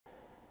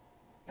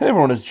Hey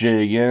everyone, it's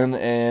Jay again,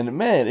 and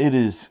man, it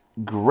is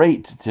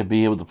great to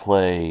be able to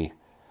play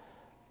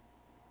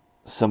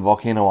some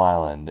Volcano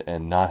Island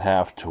and not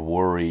have to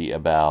worry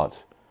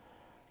about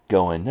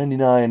going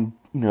 99,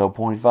 0.5,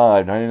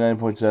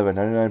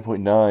 99.7,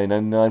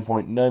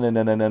 99.9,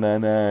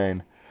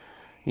 99.99999.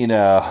 You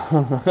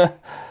know,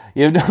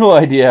 you have no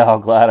idea how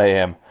glad I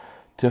am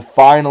to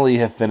finally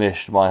have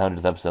finished my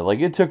 100th episode. Like,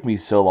 it took me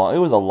so long. It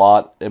was a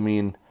lot. I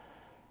mean,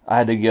 I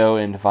had to go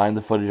and find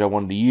the footage I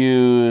wanted to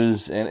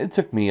use, and it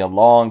took me a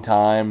long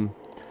time.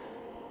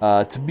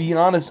 To be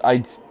honest,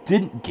 I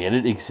didn't get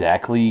it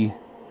exactly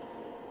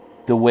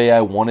the way I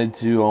wanted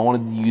to. I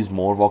wanted to use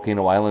more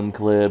Volcano Island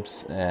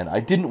clips, and I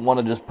didn't want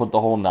to just put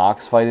the whole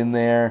Nox fight in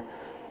there.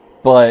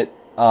 But,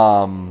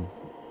 like,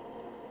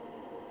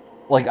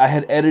 I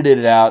had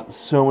edited out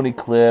so many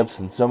clips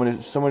and so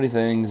many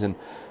things, and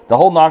the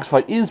whole Nox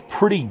fight is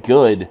pretty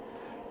good.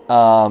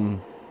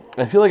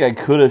 I feel like I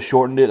could have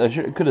shortened it. I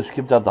could have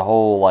skipped out the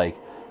whole, like,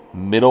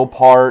 middle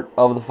part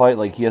of the fight.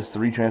 Like, he has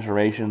 3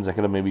 transformations. I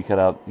could have maybe cut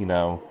out,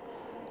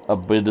 a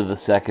bit of the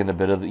second, a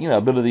bit of the, a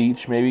bit of the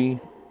each,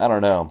 maybe. I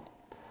don't know.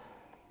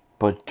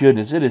 But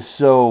goodness, it is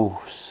so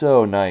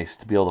nice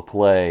to be able to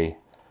play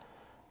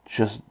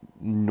just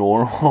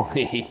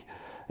normally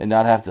and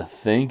not have to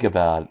think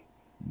about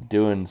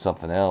doing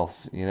something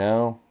else,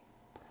 It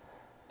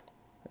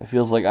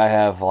feels like I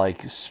have,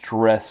 like,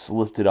 stress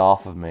lifted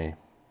off of me.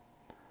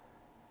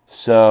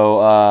 So,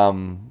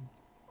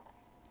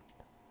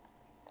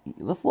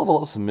 let's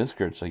level up some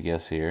Miscrits, I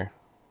guess, here.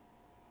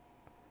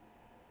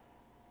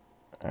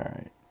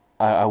 Alright.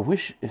 I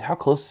wish... How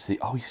close is he?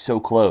 Oh, he's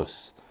so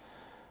close.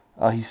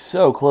 He's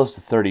so close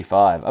to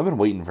 35. I've been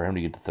waiting for him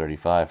to get to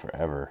 35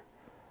 forever.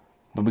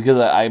 But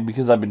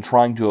because I've been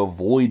trying to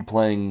avoid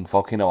playing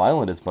Volcano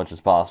Island as much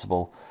as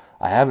possible,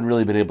 I haven't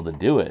really been able to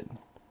do it.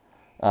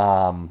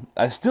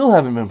 I still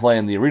haven't been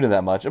playing the arena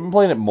that much. I've been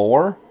playing it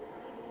more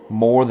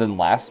than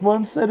last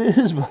month, that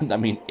is. But, I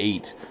mean,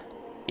 8.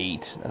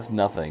 That's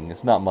nothing.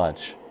 It's not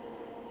much.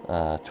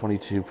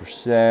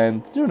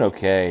 22%. Doing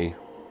okay.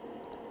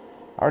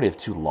 I already have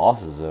 2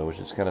 losses, though, which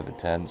is kind of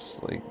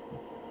intense. Like,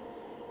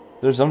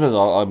 there's sometimes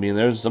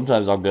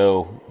I'll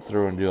go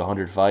through and do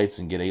 100 fights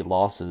and get 8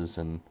 losses,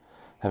 and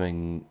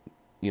having,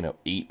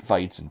 8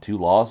 fights and 2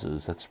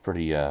 losses, that's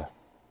pretty, that's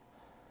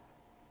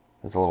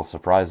a little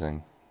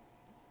surprising.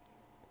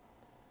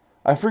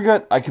 I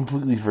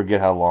completely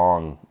forget how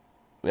long,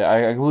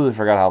 I completely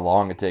forgot how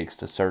long it takes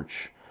to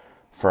search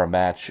for a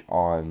match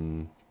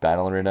on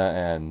Battle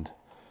Arena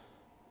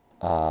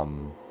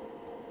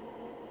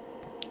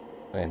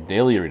and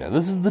Daily Arena.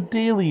 This is the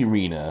Daily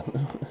Arena.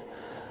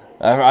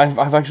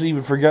 I've actually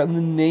even forgotten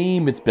the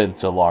name. It's been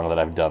so long that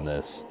I've done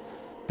this.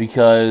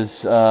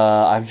 Because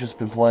I've just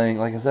been playing,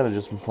 like I said, I've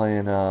just been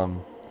playing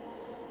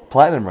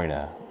Platinum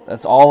Arena.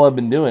 That's all I've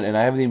been doing, and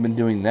I haven't even been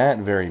doing that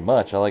very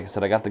much. Like I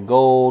said, I got the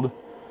gold.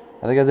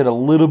 I think I did a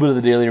little bit of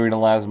the Daily Arena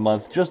last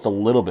month. Just a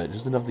little bit.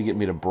 Just enough to get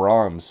me to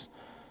bronze.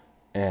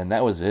 And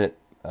that was it.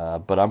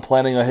 But I'm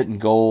planning on hitting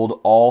gold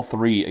all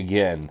 3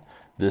 again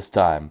this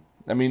time.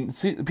 I mean,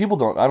 see, I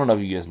don't know if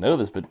you guys know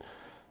this, but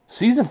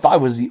Season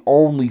 5 was the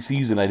only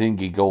season I didn't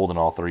get gold in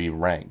all 3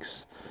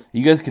 ranks.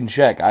 You guys can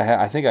check.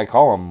 I think I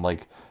call them,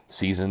 like,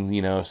 Season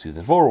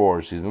 4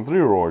 rewards, Season 3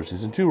 rewards,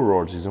 Season 2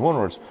 rewards, Season 1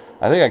 rewards.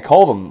 I think I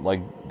call them,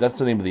 like, that's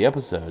the name of the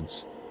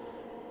episodes.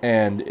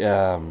 And,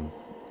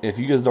 if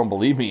you guys don't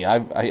believe me,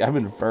 I've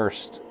been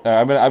first.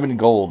 I've been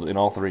gold in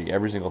all 3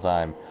 every single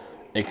time,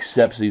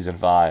 except Season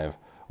 5,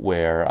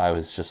 where I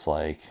was just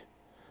like,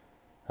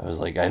 I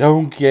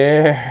don't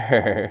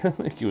care.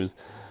 Like, it was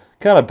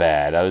kind of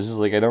bad. I was just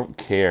like, I don't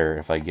care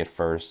if I get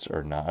first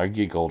or not, or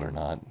get gold or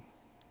not.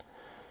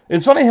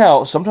 It's funny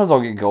how sometimes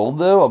I'll get gold,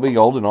 though. I'll be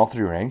gold in all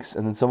 3 ranks,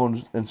 and then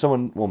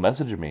someone will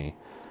message me,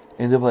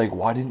 and they'll be like,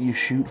 "Why didn't you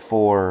shoot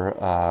for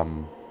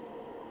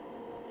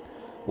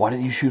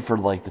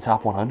like the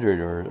top 100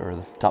 or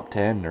the top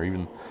 10 or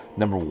even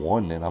number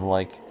 1?" And I'm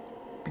like,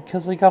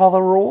 because I got all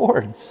the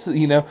rewards.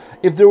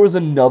 If there was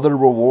another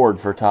reward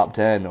for top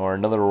 10 or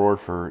another reward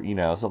for,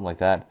 something like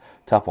that,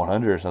 top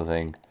 100 or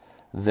something,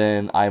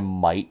 then I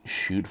might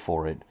shoot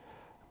for it.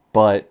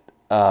 But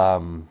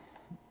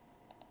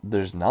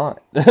there's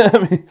not.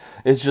 I mean,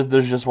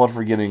 there's just one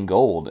for getting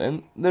gold.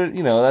 And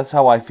that's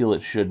how I feel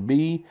it should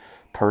be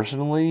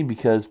personally,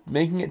 because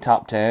making it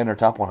top 10 or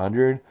top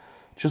 100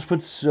 just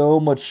puts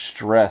so much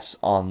stress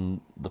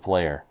on the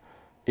player.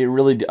 It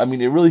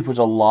really puts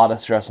a lot of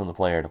stress on the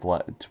player to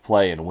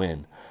play and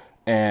win.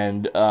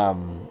 And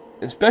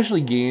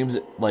especially games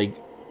like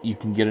you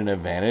can get an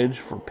advantage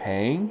for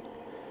paying,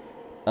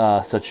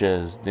 such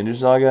as Ninja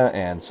Saga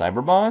and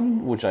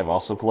Cyberbond, which I've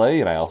also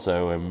played and I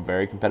also am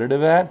very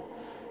competitive at.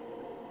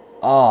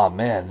 Oh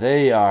man,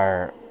 they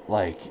are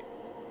like,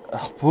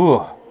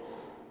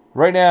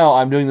 right now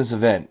I'm doing this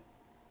event,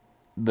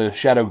 the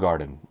Shadow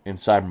Garden in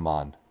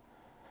Cyberbond.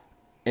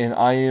 And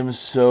I am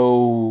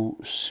so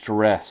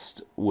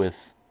stressed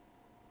with,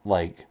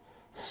 like,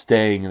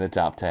 staying in the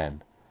top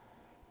 10.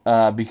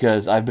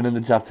 Because I've been in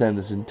the top 10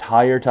 this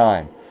entire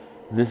time.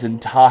 This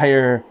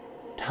entire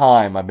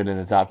time I've been in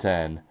the top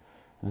 10.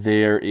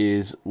 There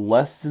is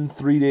less than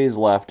 3 days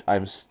left.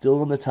 I'm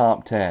still in the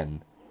top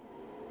 10.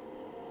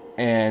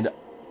 And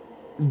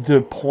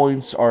the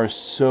points are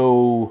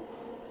so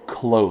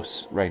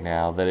close right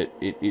now that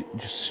it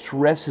just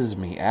stresses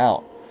me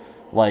out.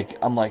 Like,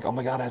 I'm like, oh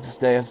my god, I have to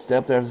stay, I have to stay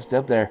up there, I have to stay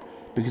up there.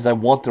 Because I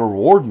want the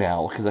reward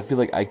now, because I feel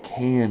like I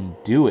can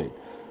do it.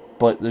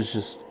 But there's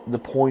just, the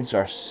points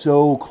are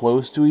so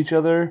close to each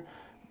other,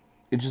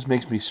 it just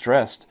makes me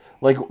stressed.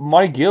 Like,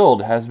 my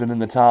guild has been in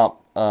the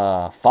top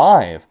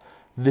 5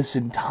 this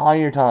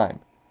entire time.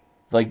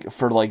 Like,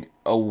 for like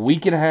a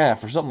week and a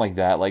half or something like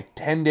that, like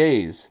 10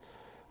 days,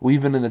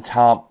 we've been in the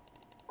top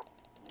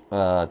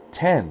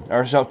 10,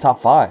 or top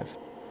 5.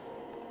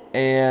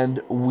 And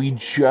we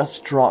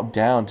just dropped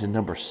down to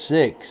number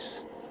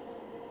 6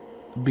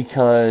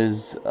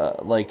 because,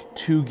 like,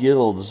 2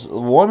 guilds,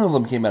 one of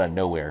them came out of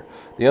nowhere.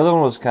 The other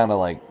one was kind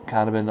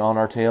of been on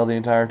our tail the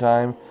entire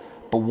time.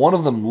 But one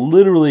of them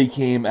literally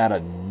came out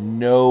of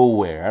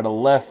nowhere, out of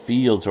left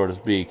field, so to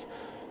speak.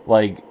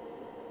 Like,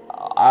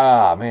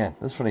 man,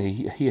 that's funny.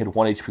 He had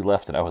 1 HP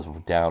left and I was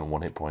down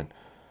 1 hit point.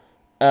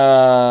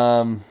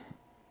 Man,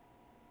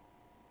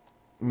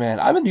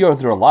 I've been going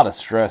through a lot of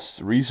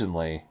stress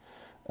recently.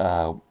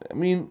 I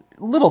mean,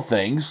 little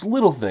things,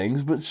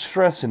 but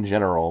stress in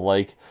general.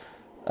 Like,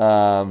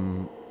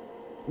 you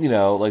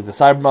know, like the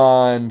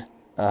Cybermon,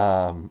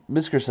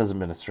 Miscrits hasn't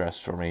been a stress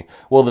for me.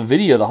 Well, the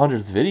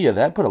 100th video,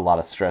 that put a lot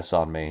of stress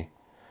on me.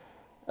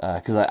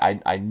 Because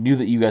I knew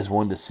that you guys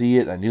wanted to see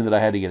it. I knew that I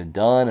had to get it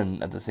done.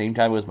 And at the same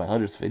time, it was my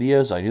 100th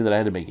video, so I knew that I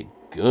had to make it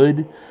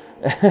good.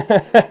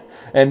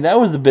 And that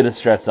was a bit of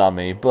stress on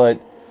me.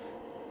 But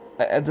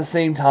at the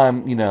same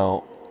time, you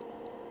know,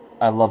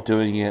 I love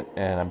doing it,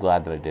 and I'm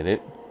glad that I did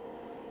it.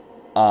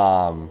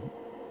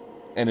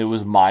 And it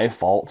was my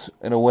fault,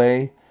 in a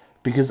way.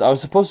 Because I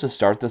was supposed to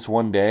start this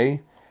one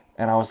day,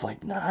 and I was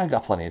like, nah, I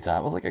got plenty of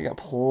time. I was like, I got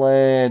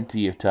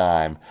plenty of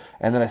time.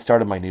 And then I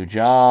started my new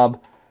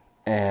job,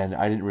 and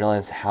I didn't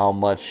realize how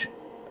much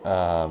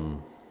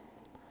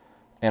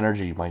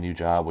energy my new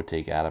job would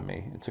take out of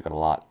me. It took a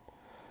lot.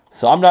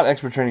 So I'm not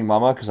expert training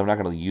Mama, because I'm not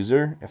going to use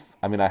her.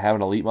 I have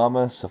an Elite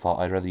Mama, so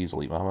I'd rather use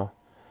Elite Mama.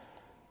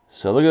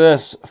 So look at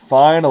this.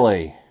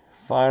 Finally.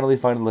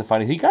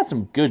 He got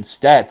some good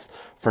stats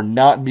for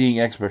not being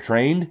expert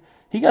trained.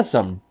 He got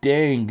some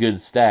dang good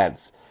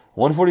stats.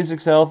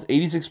 146 health,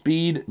 86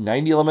 speed,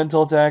 90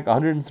 elemental attack,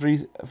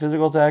 103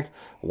 physical attack,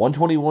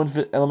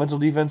 121 elemental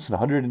defense, and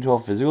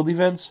 112 physical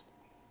defense.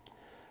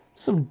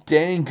 Some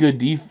dang good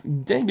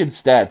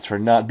stats for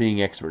not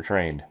being expert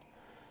trained.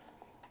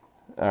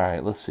 All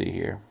right, let's see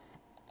here.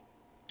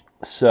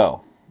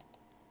 So.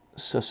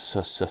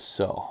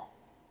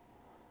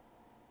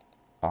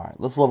 All right,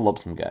 let's level up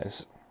some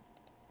guys.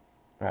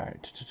 All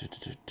right,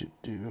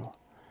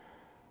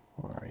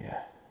 where are you?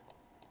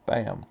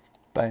 Bam,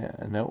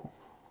 no.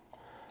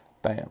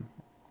 Bam,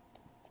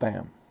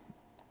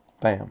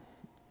 bam.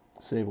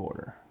 Save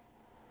order.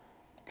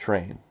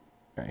 Train.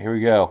 All right, here we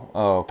go.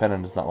 Oh,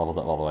 Pennon is not leveled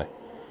up all the way.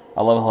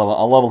 I'll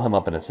level him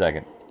up in a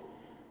second.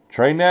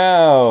 Train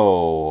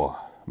now.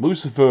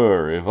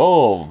 Lucifer,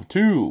 evolve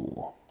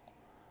 2.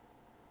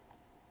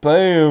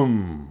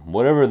 Bam.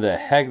 Whatever the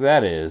heck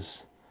that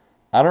is.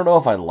 I don't know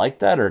if I like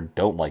that or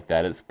don't like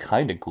that. It's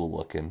kind of cool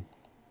looking.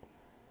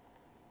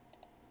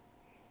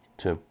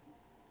 To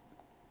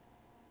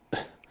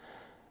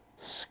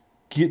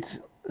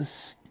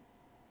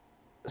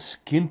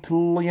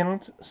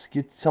Scintillant?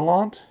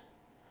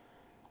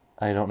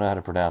 I don't know how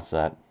to pronounce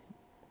that.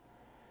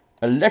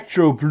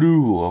 Electro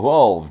Blue,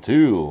 evolve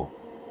 2.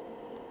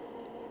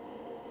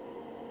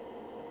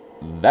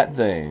 That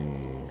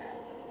thing.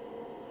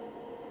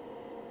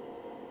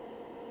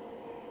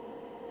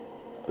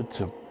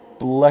 To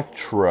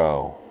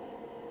Electro.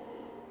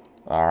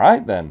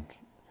 Alright then.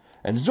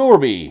 And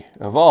Zorby,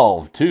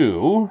 evolve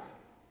 2.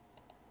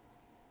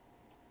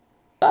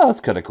 Oh,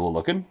 that's kind of cool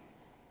looking.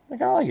 I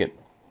kind of like it.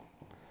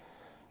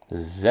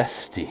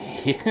 Zesty.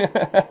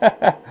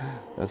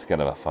 That's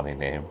kind of a funny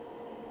name.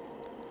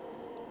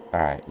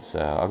 Alright, so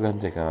I'll go ahead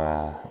and take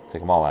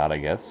them all out, I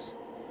guess.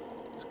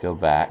 Let's go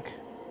back.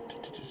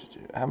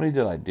 How many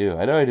did I do?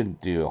 I know I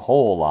didn't do a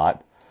whole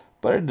lot,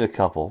 but I did a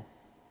couple.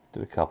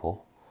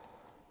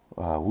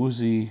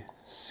 Woozy,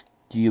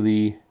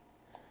 Skeely.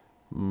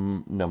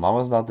 No,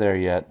 Mama's not there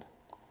yet.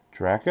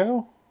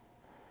 Draco?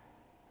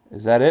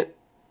 Is that it?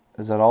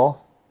 Is that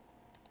all?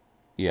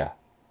 Yeah.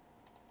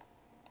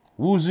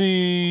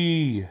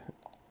 Woozy!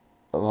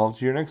 Evolve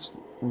to your next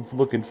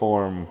looking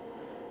form.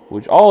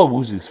 Which all of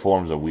Woozy's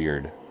forms are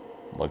weird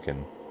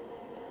looking.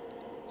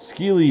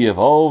 Skeely,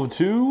 evolve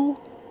to...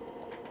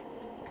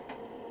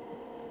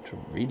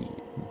 Radiate.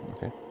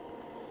 Okay.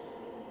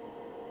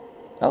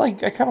 I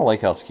kind of like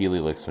how Skeely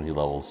looks when he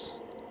levels.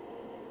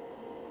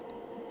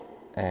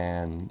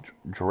 And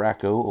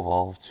Draco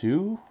evolve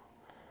to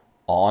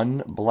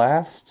On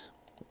Blast.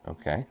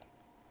 Okay.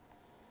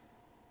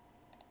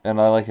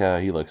 And I like how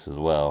he looks as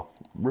well.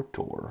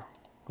 Riptor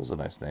was a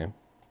nice name.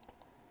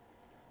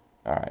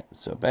 Alright,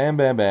 so bam,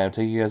 bam, bam.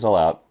 Take you guys all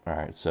out.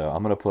 Alright, so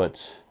I'm going to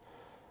put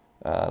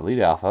Lead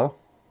Alpha.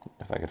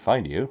 if I could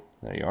find you.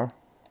 There you are.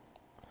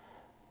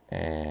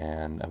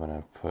 And I'm going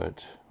to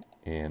put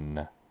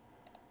in...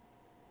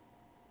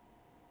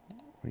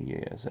 Where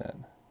you guys at?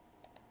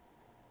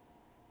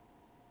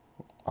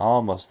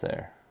 Almost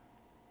there.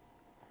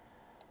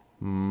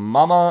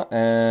 Mama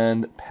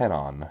and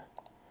Penon.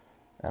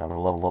 And I'm going to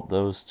level up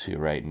those two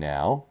right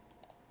now.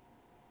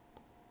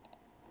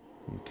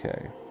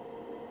 Okay.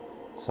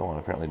 Someone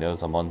apparently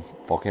knows I'm on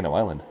Volcano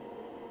Island.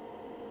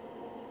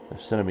 They're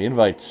sending me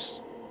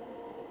invites.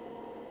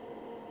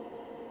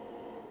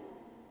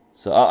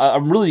 So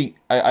I'm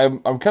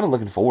kind of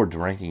looking forward to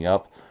ranking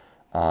up.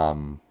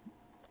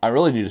 I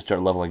really need to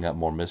start leveling up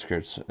more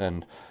Miscrits,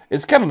 and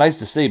it's kind of nice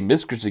to say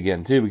Miscrits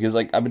again too, because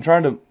like I've been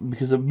trying to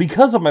because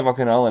of my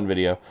Volcano Island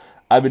video,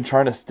 I've been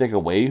trying to stick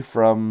away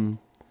from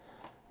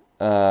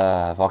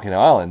Volcano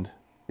Island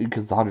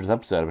because the 100th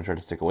episode I've been trying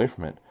to stick away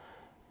from it.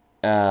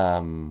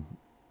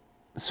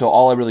 So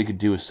all I really could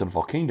do is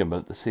Sunfall Kingdom, but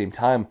at the same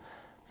time,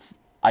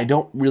 I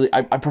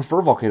prefer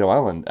Volcano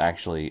Island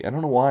actually. I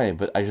don't know why,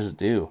 but I just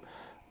do.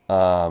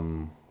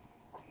 My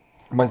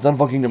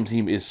Sunfall Kingdom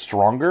team is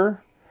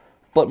stronger,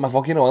 but my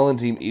Volcano Island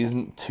team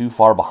isn't too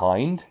far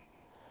behind.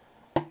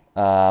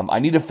 I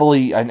need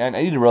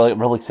to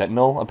relic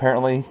Sentinel,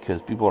 apparently,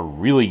 because people are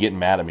really getting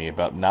mad at me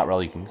about not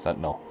relicing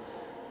Sentinel.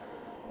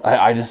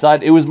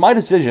 It was my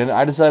decision.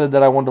 I decided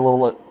that I wanted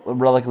to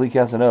relic Elite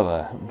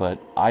Casanova, but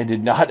I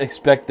did not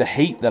expect the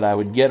hate that I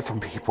would get from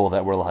people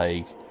that were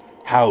like,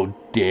 how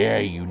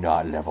dare you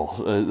not level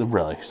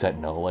relic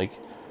Sentinel? Like,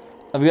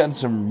 I've gotten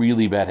some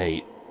really bad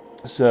hate.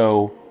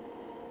 So,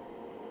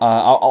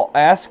 I'll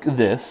ask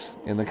this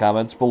in the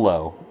comments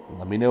below.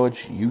 Let me know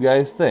what you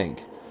guys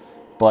think.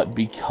 But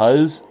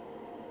because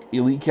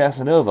Elite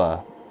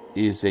Casanova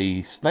is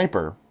a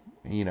sniper,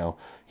 you know,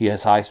 he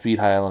has high speed,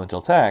 high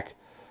elemental attack,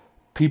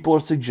 people are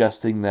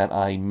suggesting that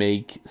I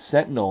make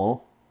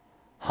Sentinel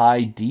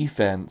high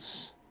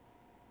defense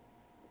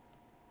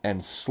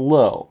and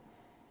slow.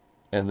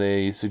 And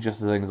they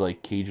suggested things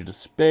like Cage of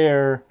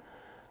Despair,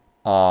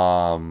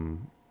 the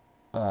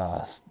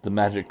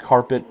Magic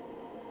Carpet.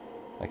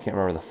 I can't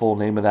remember the full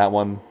name of that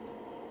one.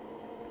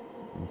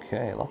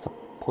 Okay, lots of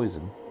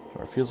poison.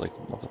 Or it feels like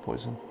lots of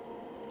poison.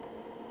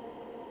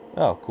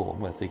 Oh, cool. I'm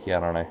going to take you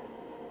out, aren't I?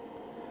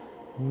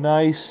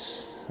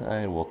 Nice.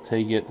 I will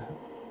take it.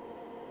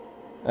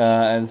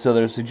 And so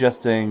they're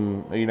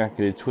suggesting, are you not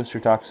going to twist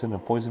your toxin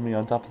and poison me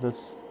on top of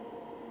this?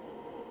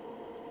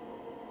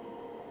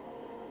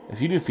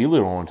 If you do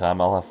Feeler one more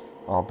time,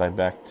 I'll bite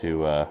back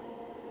to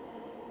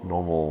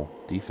normal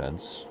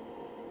defense.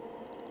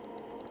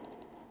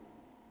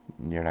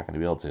 You're not going to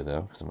be able to,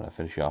 though, because I'm going to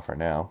finish you off right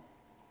now.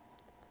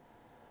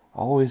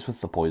 Always with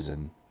the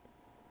poison.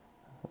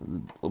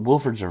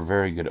 Wilfords are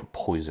very good at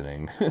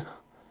poisoning.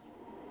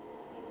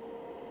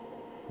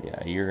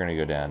 Yeah, you're going to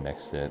go down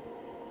next to it.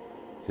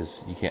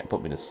 Because you can't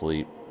put me to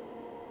sleep.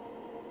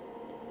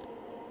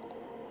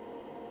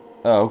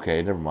 Oh,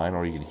 okay, never mind.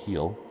 Or you can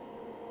heal.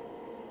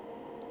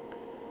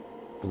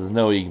 But there's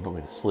no way you can put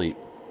me to sleep.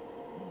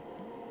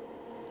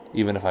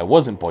 Even if I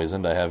wasn't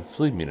poisoned, I have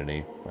sleep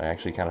immunity. I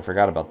actually kind of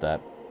forgot about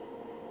that.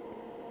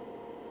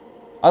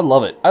 I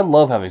love it. I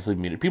love having sleep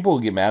immunity. People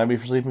get mad at me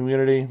for sleep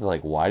immunity. They're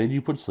like, why did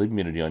you put sleep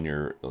immunity on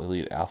your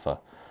Elite Alpha?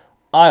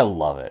 I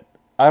love it.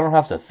 I don't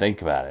have to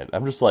think about it.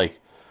 I'm just like,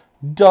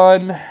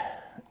 done,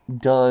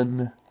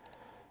 done,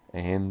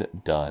 and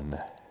done.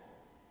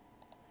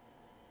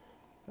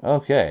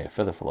 Okay,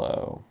 Feather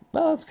Flow.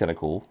 Oh, that's kind of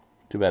cool.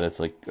 Too bad it's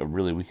like a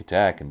really weak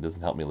attack and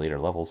doesn't help me later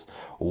levels.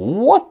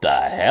 What the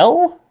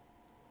hell?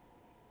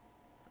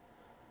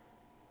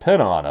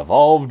 Penon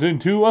evolved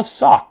into a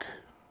sock.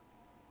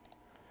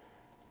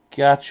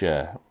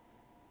 Gotcha.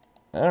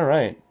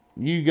 Alright.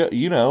 You go.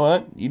 You know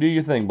what? You do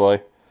your thing,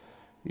 boy.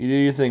 You do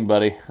your thing,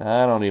 buddy.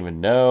 I don't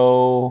even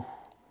know.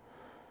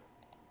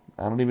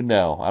 I don't even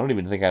know. I don't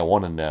even think I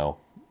want to know.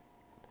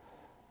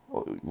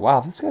 Wow,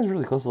 this guy's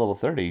really close to level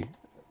 30.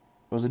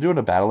 Was I doing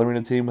a Battle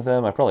Arena team with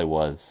him? I probably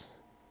was.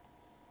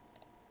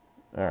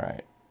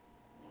 Alright.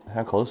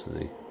 How close is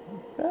he?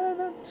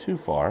 Not too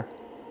far.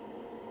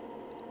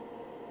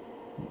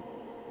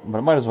 But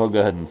I might as well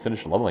go ahead and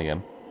finish leveling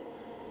him.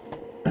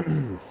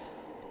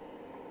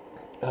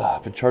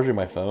 I've been charging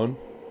my phone.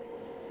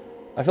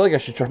 I feel like I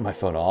should turn my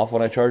phone off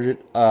when I charge it,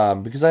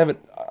 because I have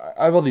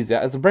all these.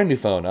 It's a brand new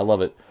phone. I love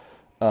it.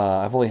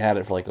 I've only had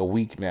it for like a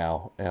week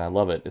now, and I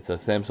love it. It's a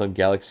Samsung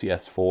Galaxy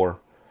S4,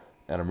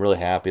 and I'm really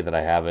happy that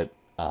I have it.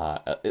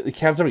 It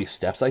counts how many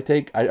steps I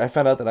take. I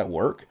found out that at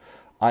work,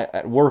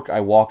 I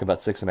walk about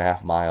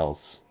 6.5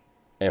 miles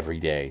every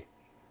day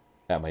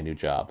at my new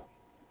job.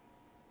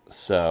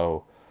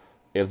 So,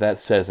 if that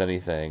says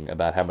anything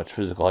about how much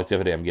physical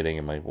activity I'm getting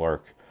in my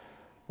work,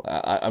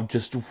 I'm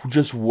just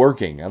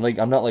working.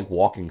 I'm not like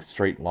walking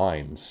straight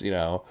lines, you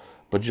know,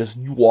 but just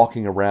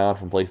walking around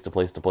from place to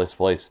place to place to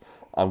place.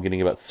 I'm getting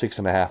about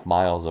 6.5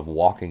 miles of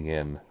walking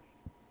in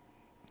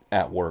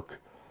at work.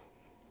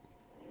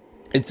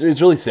 It's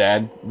really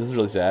sad. This is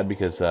really sad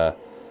because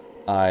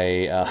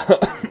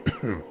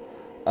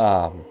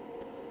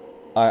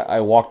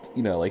I walked,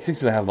 you know, like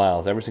 6.5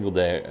 miles every single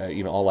day,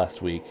 you know, all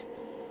last week.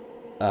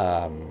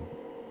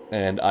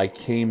 And I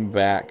came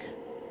back,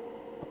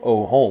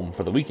 home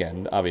for the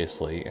weekend,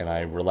 obviously, and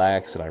I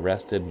relaxed and I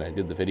rested and I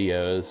did the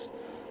videos,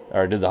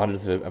 or I did the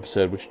 100th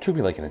episode, which took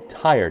me like an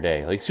entire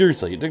day. Like,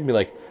 seriously, it took me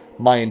like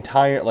my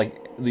entire, like,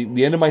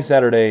 the end of my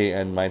Saturday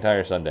and my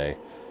entire Sunday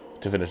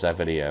to finish that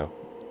video.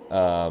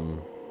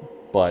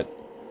 But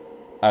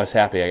I was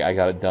happy I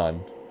got it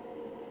done.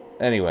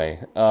 Anyway,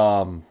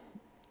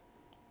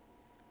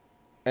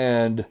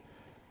 and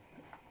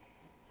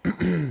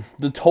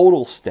the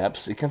total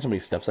steps, it counts how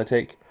many steps I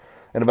take,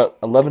 and about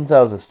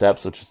 11,000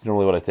 steps, which is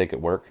normally what I take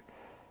at work,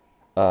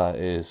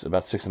 is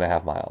about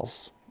 6.5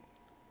 miles.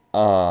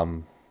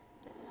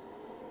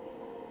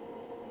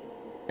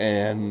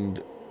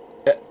 And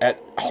at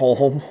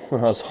home,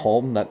 when I was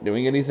home, not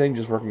doing anything,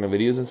 just working on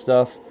videos and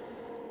stuff,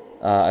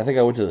 I think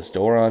I went to the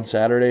store on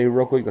Saturday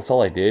real quick. That's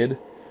all I did.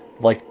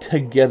 Like,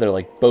 together,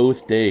 like,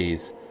 both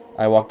days,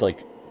 I walked,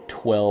 like,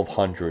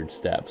 1,200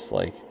 steps.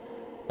 Like,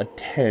 a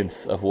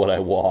tenth of what I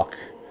walk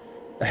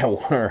at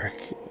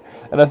work.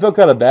 And I felt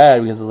kind of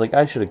bad because I was like,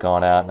 I should have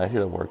gone out and I should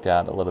have worked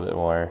out a little bit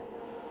more.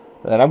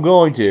 And I'm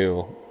going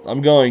to.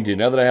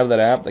 Now that I have that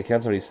app that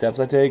counts how many steps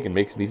I take and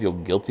makes me feel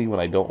guilty when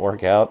I don't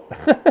work out.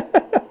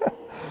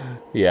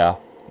 Yeah.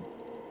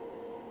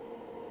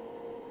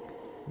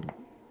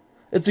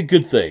 It's a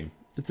good thing.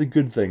 It's a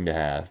good thing to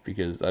have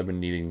because I've been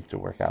needing to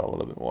work out a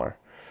little bit more.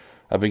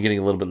 I've been getting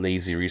a little bit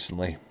lazy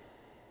recently.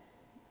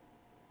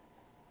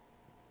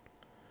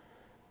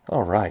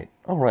 Alright,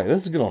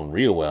 this is going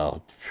real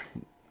well.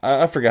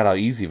 I forgot how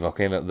easy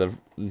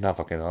not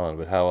Volcano Island,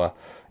 but how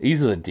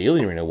easy the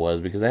daily arena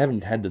was because I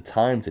haven't had the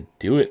time to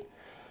do it.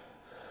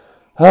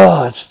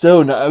 Oh, it's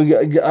so...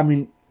 I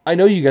mean, I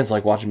know you guys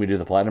like watching me do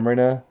the Platinum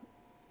Arena,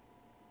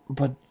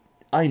 but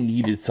I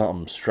needed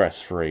something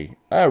stress-free.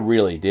 I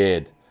really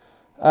did.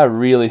 I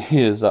really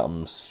needed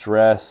something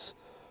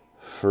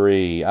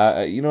stress-free.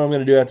 You know what I'm going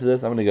to do after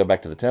this? I'm going to go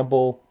back to the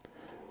temple,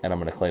 and I'm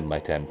going to claim my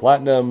 10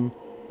 Platinum.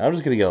 I'm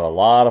just going to get a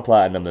lot of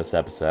Platinum this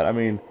episode. I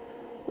mean,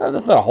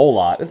 that's not a whole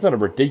lot. It's not a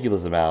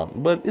ridiculous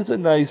amount, but it's a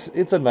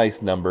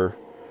nice number.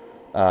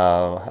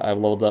 I've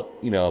leveled up,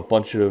 you know, a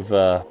bunch of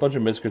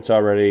Miscrits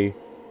already.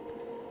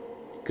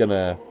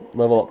 Gonna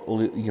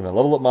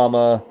level up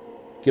Mama,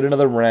 get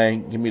another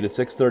rank, give me to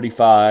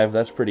 635.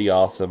 That's pretty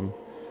awesome.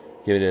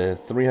 Get me to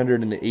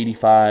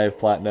 385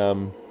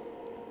 Platinum.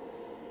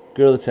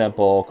 Go to the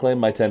temple, claim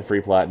my 10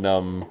 free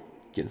Platinum,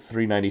 get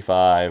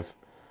 395.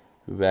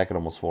 Be back at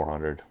almost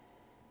 400.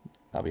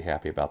 I'll be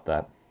happy about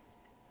that.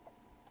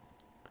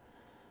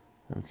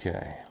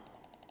 Okay.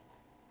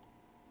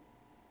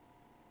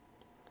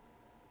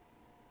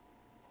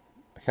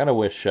 I kind of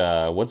wish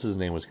what's his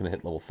name was going to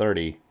hit level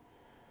 30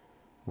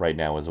 right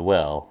now as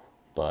well,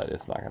 but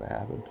it's not going to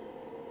happen.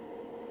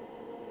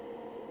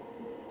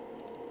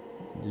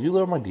 Did you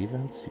lower my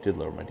defense? You did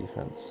lower my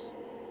defense.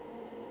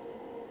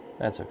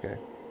 That's okay.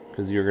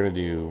 Because you're going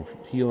to do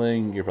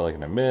healing, you're probably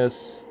going to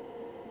miss.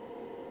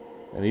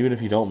 And even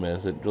if you don't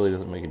miss, it really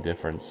doesn't make a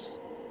difference.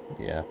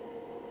 Yeah.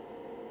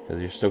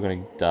 Because you're still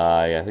going to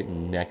die, I think,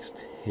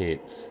 next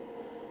hit.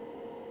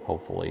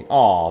 Hopefully.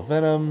 Aw,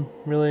 Venom?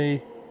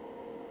 Really?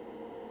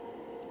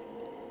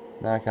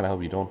 Now I kind of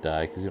hope you don't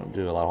die, because you don't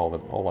do a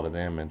whole lot of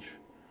damage.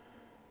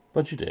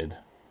 But you did.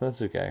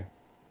 That's okay.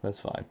 That's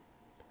fine.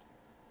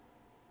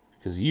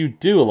 Because you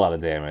do a lot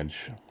of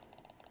damage.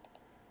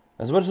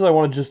 As much as I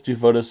want to just do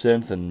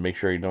photosynth and make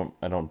sure I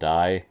don't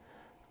die,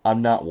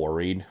 I'm not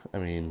worried. I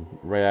mean,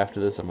 right after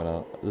this,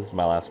 this is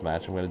my last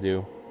match I'm gonna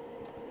do.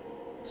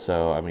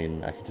 So, I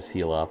mean, I could just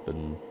heal up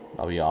and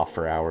I'll be off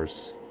for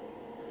hours.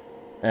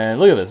 And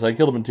look at this, I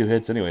killed him in 2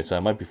 hits anyway, so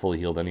I might be fully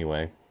healed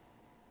anyway.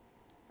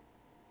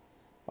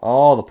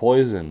 Oh, the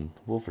poison.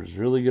 Wolfer's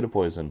really good at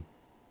poison.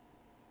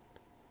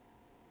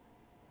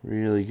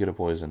 Really good at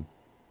poison.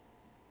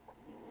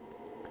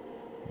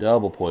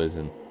 Double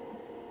poison.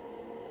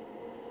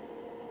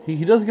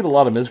 He does get a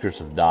lot of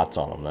Miscrits with dots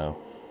on him, though.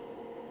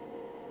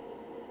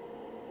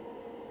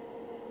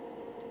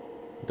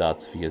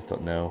 Dots, if you guys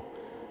don't know,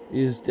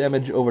 is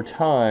damage over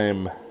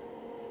time.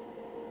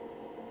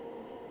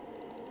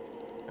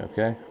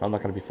 Okay, I'm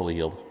not going to be fully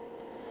healed.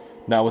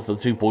 Not with the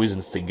 2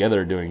 poisons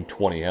together doing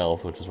 20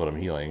 health, which is what I'm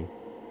healing.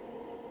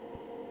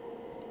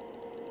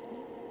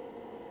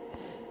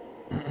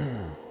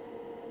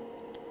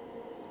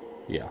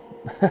 Yeah.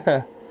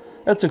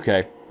 That's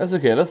okay. That's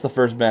okay. That's the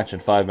first match in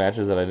 5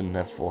 matches that I didn't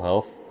have full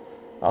health.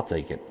 I'll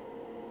take it.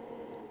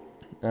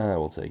 I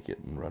will take it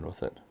and run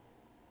with it.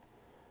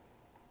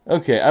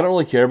 Okay, I don't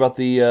really care about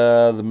the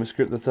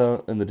Miscrit that's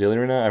in the daily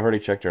arena. I've already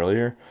checked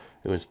earlier.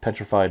 It was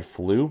Petrified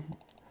Flu.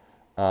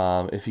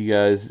 If you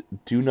guys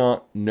do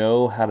not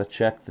know how to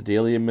check the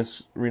daily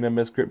arena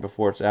Miscrit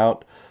before it's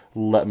out,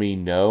 let me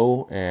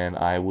know, and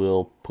I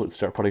will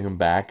start putting them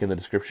back in the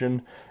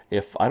description.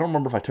 I don't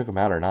remember if I took them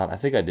out or not. I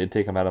think I did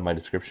take them out of my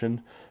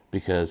description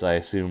because I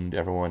assumed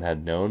everyone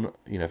had known,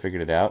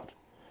 figured it out.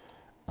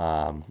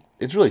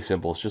 It's really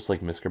simple. It's just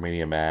like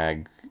Miscrimania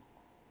Mag.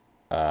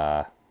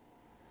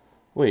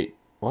 Wait,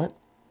 what?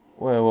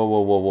 Whoa, whoa, whoa,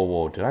 whoa, whoa,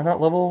 whoa. Did I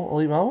not level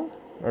Elite Mama?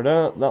 Or did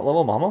I not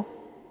level Mama?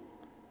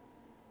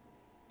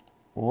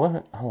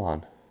 What? Hold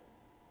on.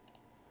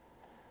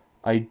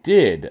 I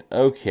did.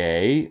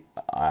 Okay.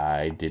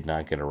 I did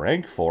not get a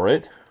rank for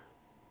it.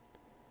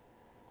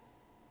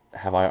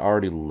 Have I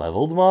already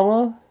leveled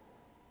Mama?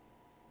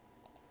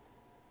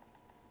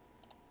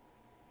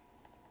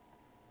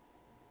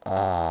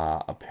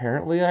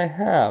 Apparently I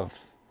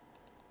have.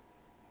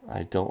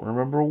 I don't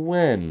remember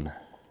when.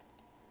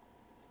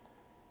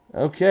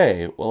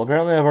 Okay, well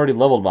apparently I've already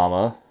leveled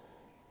Mama.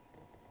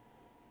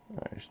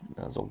 Alright,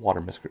 that was a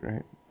water miscrit,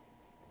 right?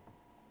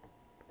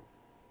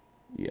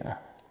 Yeah.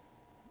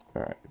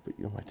 Alright, put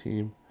you on my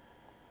team.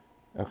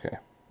 Okay.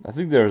 I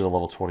think there was a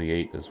level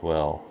 28 as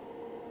well.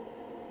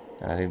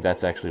 And I think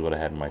that's actually what I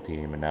had in my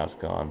team, and now it's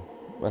gone.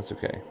 That's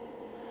okay.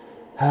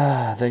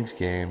 Thanks,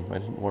 game. I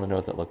didn't want to know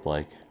what that looked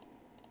like.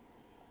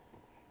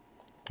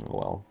 Oh,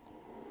 well.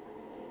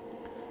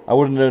 I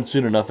would have known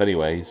soon enough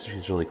anyway.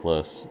 He's really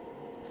close.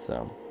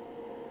 So.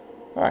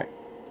 Alright.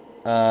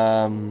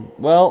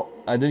 Well,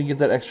 I didn't get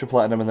that extra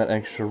platinum and that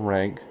extra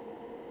rank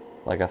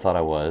like I thought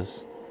I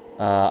was.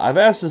 I've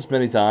asked this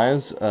many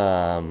times.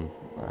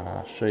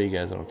 I'll show you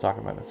guys what I'm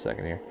talking about in a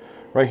second here.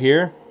 Right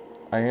here,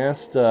 I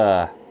asked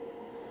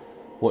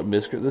what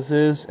Miscrit this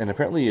is, and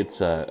apparently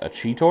it's a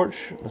chi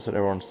torch. That's what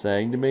everyone's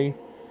saying to me,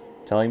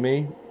 telling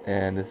me,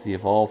 and it's the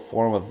evolved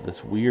form of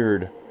this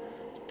weird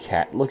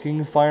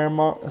cat-looking fire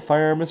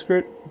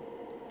Miscrit.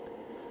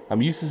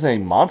 I'm used to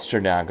saying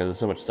monster now because there's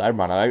so much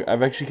Cybermon.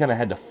 I've actually kind of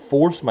had to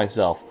force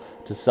myself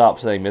to stop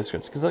saying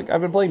Miscrits because like I've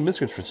been playing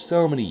Miscrits for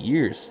so many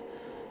years.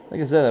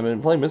 Like I said, I've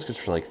been playing Miscrits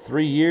for like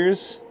 3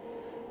 years,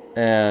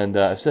 and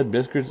I've said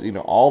Miscrits, you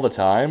know, all the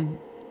time.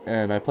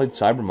 And I played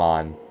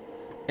Cybermon,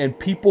 and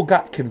people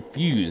got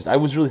confused. I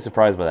was really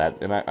surprised by that,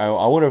 and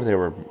I wonder if they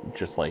were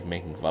just like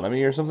making fun of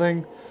me or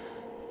something.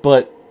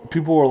 But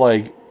people were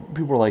like,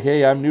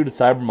 "Hey, I'm new to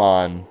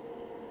Cybermon.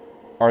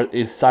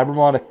 Is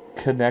Cybermon a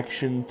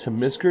connection to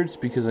Miscrits?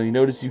 Because I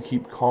notice you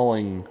keep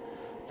calling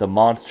the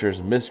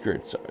monsters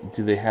Miscrits.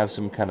 Do they have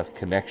some kind of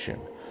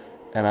connection?"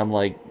 And I'm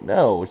like,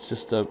 no, it's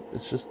just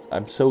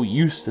I'm so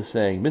used to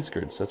saying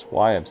Miscrits. That's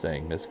why I'm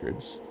saying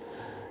Miscrits.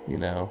 You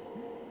know,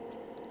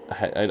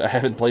 I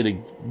haven't played a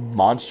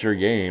monster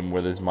game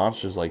where there's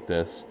monsters like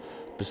this,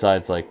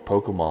 besides like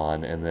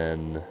Pokemon and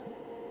then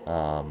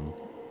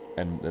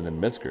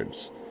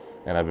Miscrits.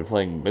 And I've been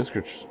playing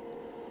Miscrits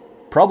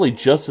probably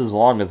just as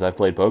long as I've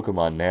played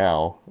Pokemon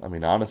now. I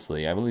mean,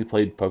 honestly, I've only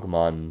played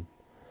Pokemon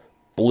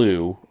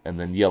Blue and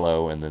then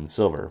Yellow and then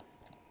Silver.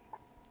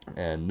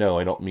 And no,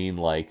 I don't mean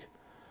like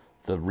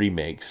the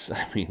remakes.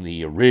 I mean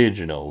the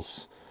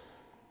originals.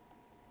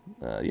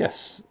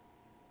 Yes.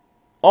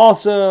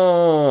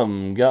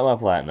 Awesome! Got my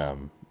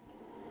platinum.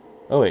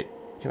 Oh wait,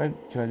 can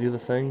I do the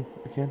thing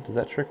again? Does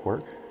that trick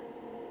work?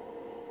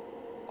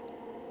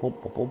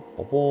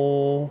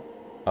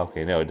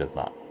 Okay, no, it does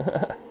not.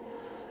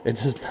 It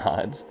does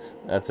not.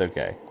 That's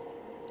okay.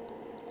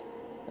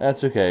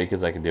 That's okay,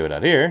 because I can do it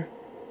out here.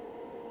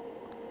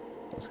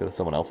 Let's go to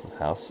someone else's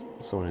house.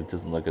 Someone who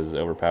doesn't look as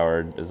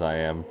overpowered as I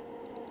am.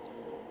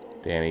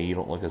 Danny, you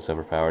don't look as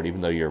overpowered,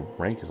 even though your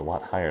rank is a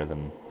lot higher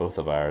than both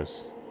of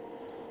ours.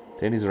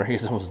 Danny's rank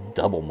is almost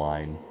double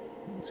mine.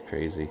 It's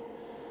crazy.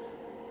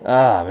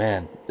 Ah,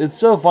 man. It's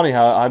so funny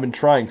how I've been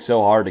trying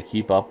so hard to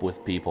keep up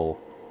with people.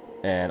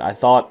 And I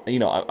thought, you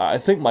know, I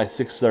think my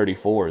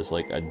 634 is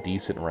like a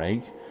decent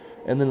rank.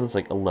 And then it's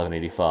like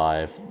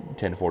 1185,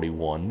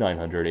 1041,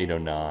 900,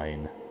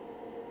 809,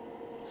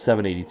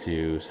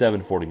 782,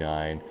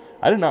 749.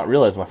 I did not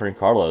realize my friend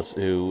Carlos,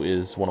 who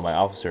is one of my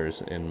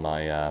officers in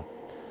my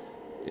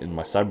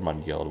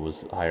Cybermon guild,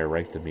 was higher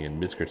ranked than me in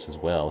Miscrits as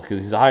well, because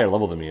he's a higher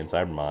level than me in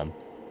Cybermon.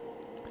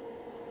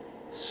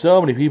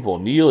 So many people.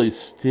 Neil is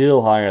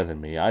still higher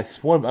than me.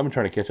 I've been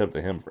trying to catch up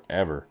to him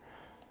forever.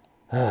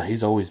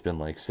 He's always been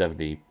like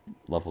 70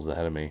 levels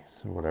ahead of me,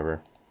 so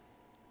whatever.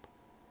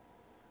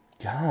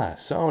 God,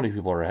 so many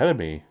people are ahead of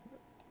me.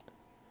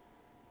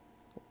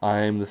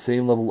 I'm the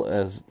same level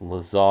as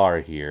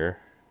Lazar here.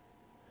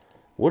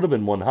 Would have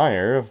been one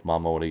higher if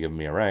Mama would have given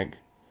me a rank.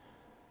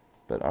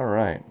 But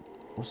alright.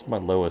 What's my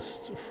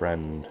lowest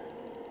friend?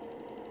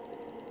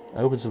 I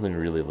hope it's something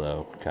really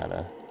low,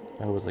 kinda.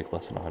 I hope it's like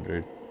less than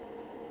 100.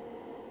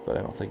 But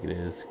I don't think it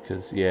is,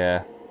 because,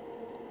 yeah.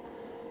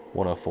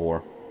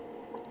 104.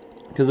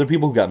 Because there are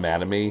people who got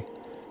mad at me,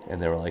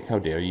 and they were like, how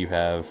dare you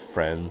have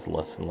friends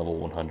less than level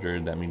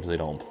 100? That means they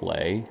don't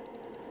play.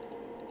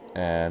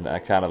 And I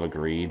kind of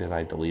agreed, and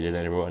I deleted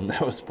everyone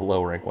that was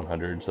below rank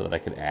 100 so that I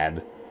could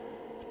add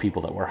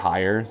people that were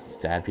higher,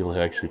 to add people who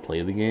actually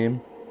play the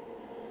game.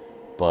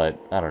 But,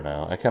 I don't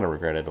know, I kind of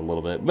regret it a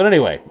little bit. But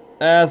anyway,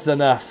 that's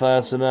enough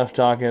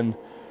talking.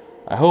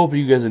 I hope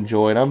you guys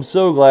enjoyed. I'm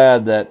so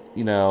glad that,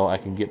 you know, I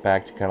can get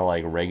back to kind of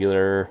like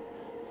regular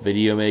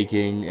video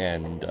making,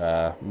 and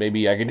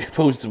maybe I can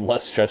post some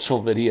less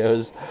stressful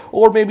videos,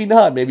 or maybe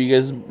not. Maybe you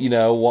guys, you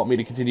know, want me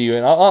to continue,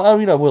 and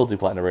I will do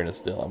Platinum Arena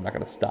still. I'm not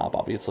going to stop,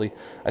 obviously.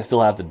 I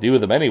still have to do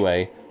them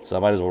anyway, so I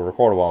might as well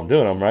record it while I'm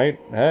doing them, right?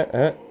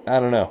 I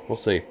don't know. We'll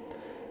see.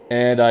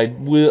 And I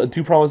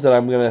do promise that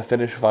I'm going to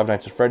finish Five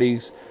Nights at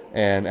Freddy's.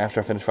 And after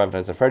I finish Five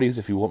Nights at Freddy's,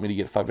 if you want me to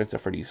get Five Nights at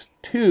Freddy's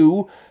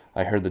 2,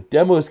 I heard the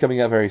demo is coming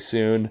out very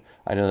soon.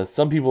 I know that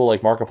some people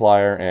like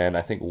Markiplier and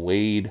I think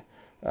Wade,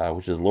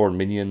 which is Lord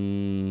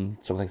Minion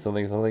something. I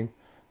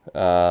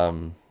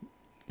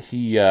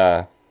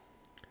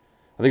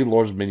think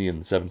Lord's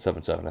Minion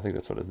 777. I think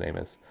that's what his name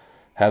is.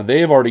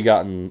 They've already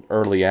gotten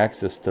early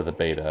access to the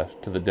beta,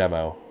 to the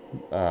demo.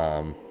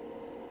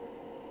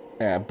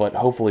 But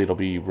hopefully it'll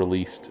be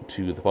released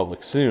to the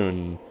public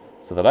soon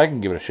so that I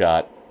can give it a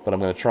shot. But I'm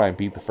going to try and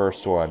beat the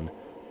first one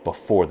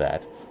before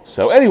that.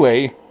 So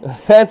anyway,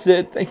 that's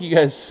it. Thank you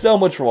guys so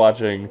much for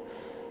watching.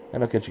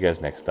 And I'll catch you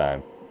guys next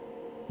time.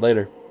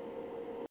 Later.